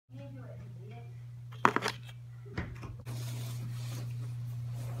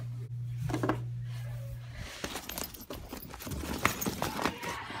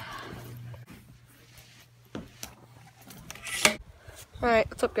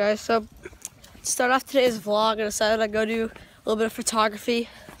What's up, guys? So, to start off today's vlog, I decided I'd go do a little bit of photography.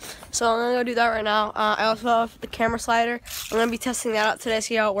 So I'm gonna go do that right now. I also have the camera slider. I'm gonna be testing that out today,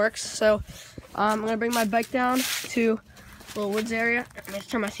 see how it works. So I'm gonna bring my bike down to a little woods area. I'm gonna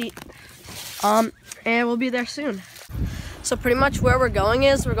turn my seat. And we'll be there soon. So pretty much where we're going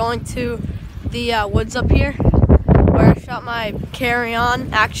is we're going to the woods up here, where I shot my Carry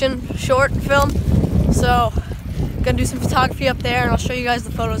On action short film. So I'm gonna do some photography up there, and I'll show you guys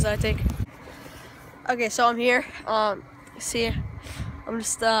the photos that I take. Okay, so I'm here. See, I'm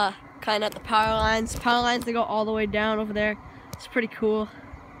just kind of at the power lines. Power lines, they go all the way down over there. It's pretty cool.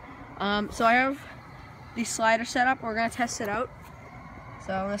 So I have the slider set up. We're gonna test it out.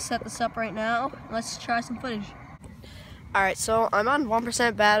 So I'm gonna set this up right now. Let's try some footage. All right, so I'm on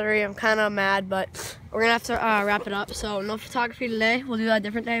 1% battery. I'm kind of mad, but we're gonna have to wrap it up. So no photography today. We'll do that a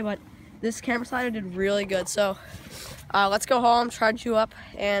different day. But this camera slider did really good. So let's go home, charge you up,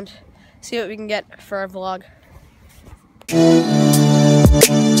 and see what we can get for our vlog.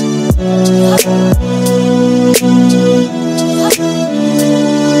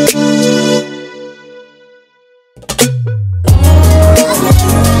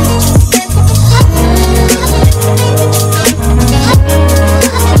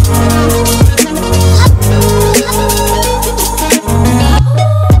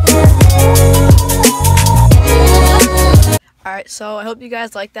 Alright, so I hope you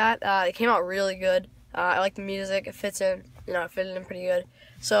guys like that. It came out really good. I like the music. It fits in, it fitted in pretty good.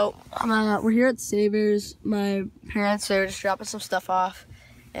 So we're here at Savers. My parents are just dropping some stuff off,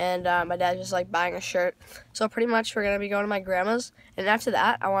 and my dad's just like buying a shirt. So pretty much we're gonna be going to my grandma's, and after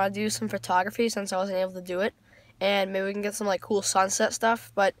that I want to do some photography since I wasn't able to do it, and maybe we can get some like cool sunset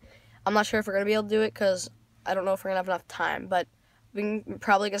stuff. But I'm not sure if we're gonna be able to do it because I don't know if we're gonna have enough time. But we can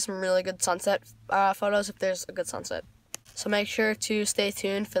probably get some really good sunset photos if there's a good sunset. So make sure to stay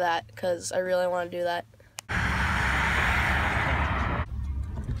tuned for that because I really want to do that.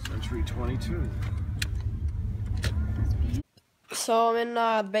 Century 22. So I'm in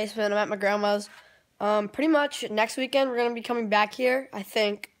the basement. I'm at my grandma's. Pretty much next weekend we're gonna be coming back here. I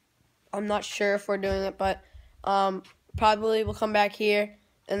think. I'm not sure if we're doing it, but probably we'll come back here,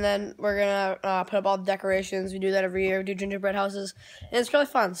 and then we're gonna put up all the decorations. We do that every year. We do gingerbread houses, and it's really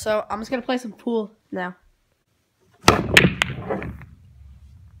fun. So I'm just gonna play some pool now.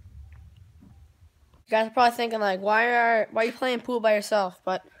 You guys are probably thinking like, why are you playing pool by yourself?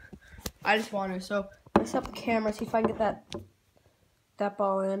 But I just want to. So let's set up the camera, see if I can get that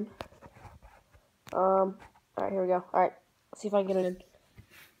ball in. All right, here we go. All right, let's see if I can get it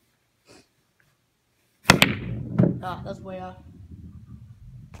in. Ah, that's way off.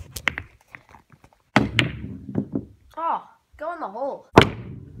 Oh, go in the hole.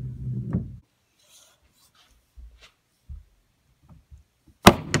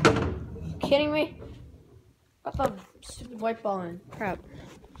 Kidding me? Got the stupid white ball in. Crap.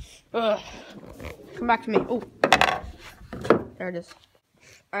 Ugh. Come back to me. Oh, there it is.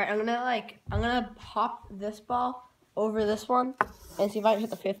 All right, I'm gonna pop this ball over this one and see if I can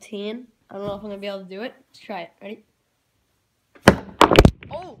hit the 15. I don't know if I'm gonna be able to do it. Let's try it. Ready?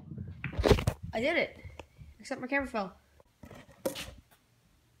 Oh, I did it. Except my camera fell.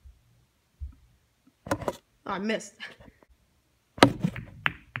 Oh, I missed.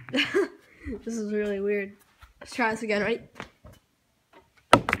 This is really weird. Let's try this again, right?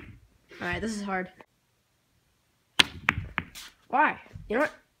 Alright, this is hard. Why? You know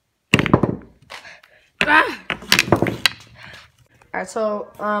what? Ah! Alright,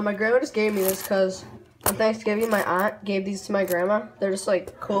 so my grandma just gave me this because on Thanksgiving my aunt gave these to my grandma. They're just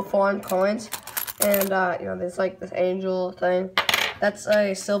like cool foreign coins. And there's like this angel thing. That's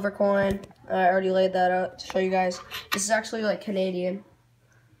a silver coin. I already laid that out to show you guys. This is actually like Canadian.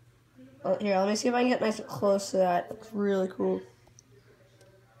 Oh, here, let me see if I can get nice and close to that. It looks really cool.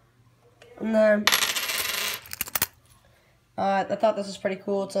 And then, I thought this was pretty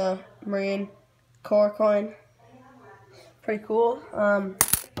cool. It's a Marine Corps coin. Pretty cool.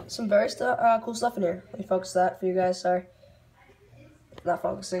 Some very cool stuff in here. Let me focus that for you guys. Sorry. Not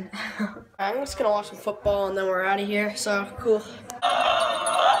focusing. I'm just going to watch some football and then we're out of here. So, cool.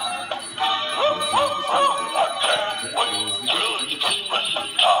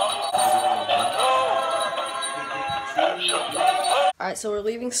 Alright, so we're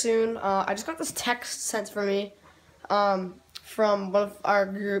leaving soon. I just got this text sent for me from one of our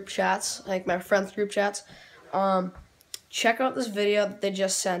group chats, like my friends' group chats. Check out this video that they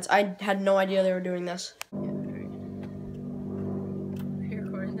just sent. I had no idea they were doing this. Are you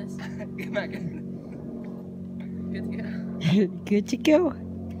recording this? Good to go. Good to go?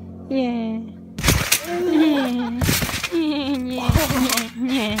 Yeah.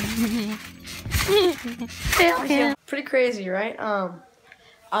 Yeah. Pretty crazy, right?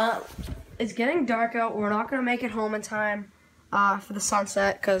 It's getting dark out. We're not gonna make it home in time for the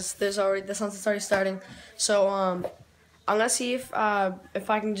sunset because the sunset's already starting. So I'm gonna see if I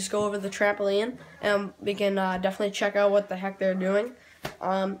can just go over the trampoline and we can definitely check out what the heck they're doing.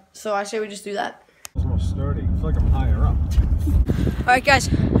 So I say we just do that. It's almost starting. I feel like I'm higher up. All right, guys,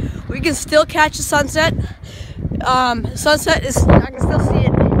 we can still catch the sunset. Sunset is, I can still see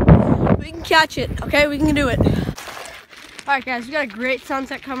it. We can catch it, okay? We can do it. All right, guys, we got a great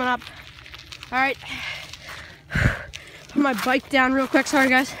sunset coming up. All right, put my bike down real quick. Sorry,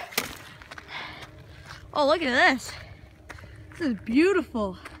 guys. Oh, look at this. This is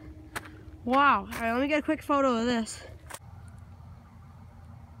beautiful. Wow. All right, let me get a quick photo of this.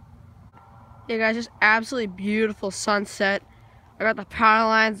 Yeah, guys, just absolutely beautiful sunset. I got the power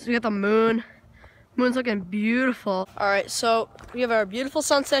lines, we got the moon. Moon's looking beautiful. All right, so we have our beautiful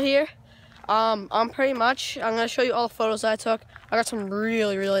sunset here. I'm gonna show you all the photos that I took. I got some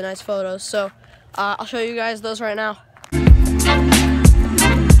really, really nice photos. So I'll show you guys those right now.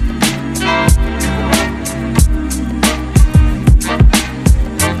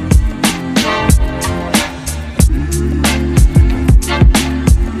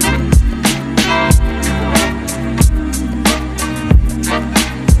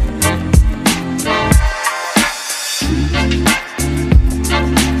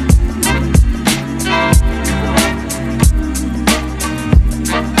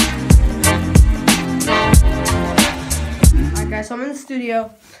 So I'm in the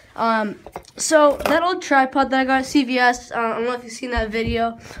studio. So that old tripod that I got at CVS, I don't know if you've seen that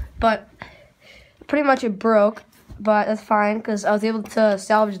video, but pretty much it broke, but that's fine because I was able to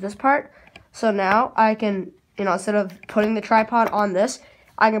salvage this part. So now I can, instead of putting the tripod on this,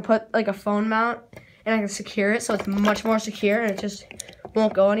 I can put like a phone mount and I can secure it so it's much more secure and it just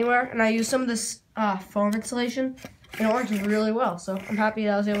won't go anywhere. And I use some of this foam insulation and it works really well. So I'm happy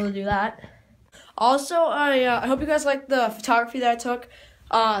that I was able to do that. Also, I hope you guys liked the photography that I took.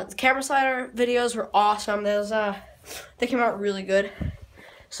 The camera slider videos were awesome. They came out really good.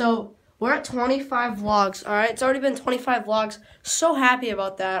 So we're at 25 vlogs. All right, it's already been 25 vlogs. So happy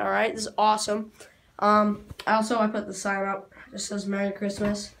about that. All right, this is awesome. I put the sign up. It just says Merry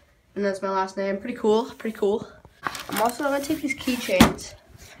Christmas, and that's my last name. Pretty cool. Pretty cool. I'm gonna take these keychains.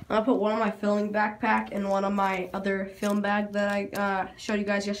 I'm gonna put one on my filming backpack and one on my other film bag that I showed you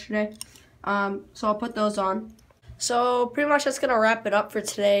guys yesterday. So I'll put those on. So pretty much that's gonna wrap it up for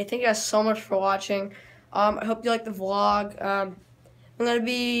today. Thank you guys so much for watching. I hope you like the vlog. I'm gonna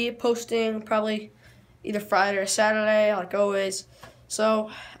be posting probably either Friday or Saturday, like always.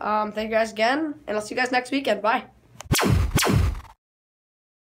 So thank you guys again, and I'll see you guys next weekend. Bye.